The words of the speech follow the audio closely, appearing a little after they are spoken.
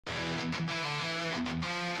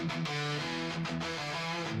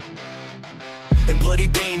Bloody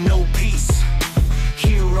bane, no peace.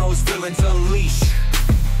 Heroes, villains unleash.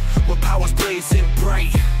 With powers blazing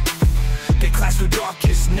bright, they clash through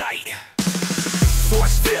darkest night.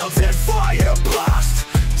 Force fields and fire blast,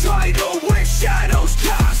 Tidal with shadows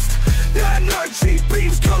cast. Energy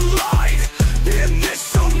beams collide, in this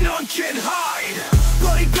zone none can hide.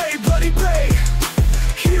 Bloody bay,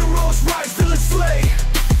 heroes rise, villains slay.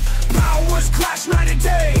 Powers clash night and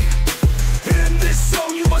day, in this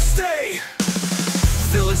zone you must stay.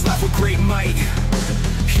 Villains laugh with great might,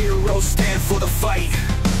 heroes stand for the fight.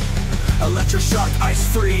 Electric shock,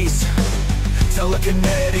 ice freeze,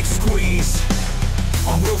 telekinetic squeeze.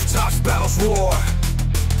 On rooftops battles roar,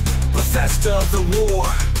 Bethesda the war.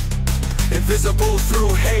 Invisible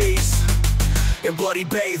through haze, in bloody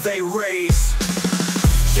bay they raze.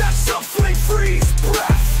 Jets of flame freeze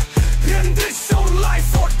breath, in this zone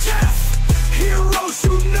life or death. Heroes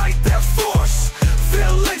unite their force,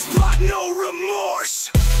 villains plot no remorse.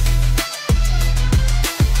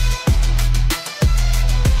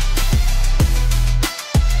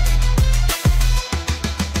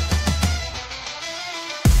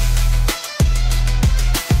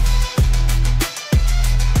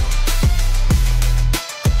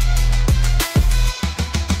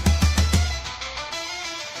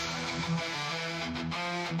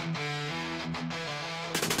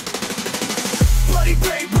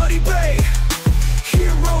 Bloody bay,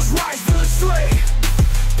 heroes rise, villains slay.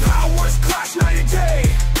 Powers clash night and day,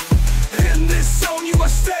 in this zone you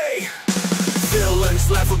must stay.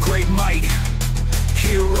 Villains laugh with great might,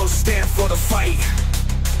 heroes stand for the fight.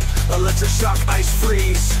 Electric shock, ice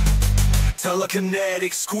freeze,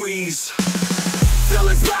 telekinetic squeeze.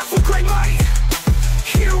 Villains laugh with great might,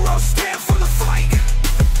 heroes stand for the fight.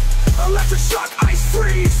 Electric shock, ice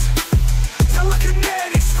freeze,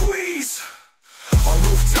 telekinetic squeeze. On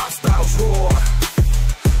rooftops battles roar,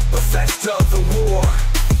 Bethesda the war.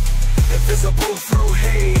 Invisible through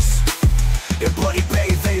haze, in bloody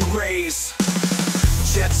bay they raze.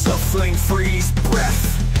 Jets of flame freeze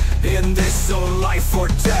breath, in this zone life or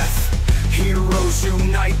death. Heroes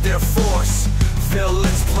unite their force,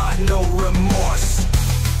 villains plot no remorse.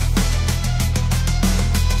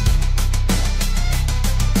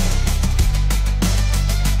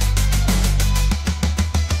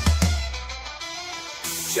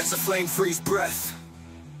 Jets of flame freeze breath,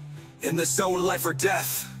 in the zone life or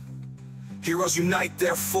death. Heroes unite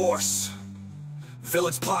their force,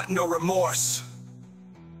 villains plot no remorse.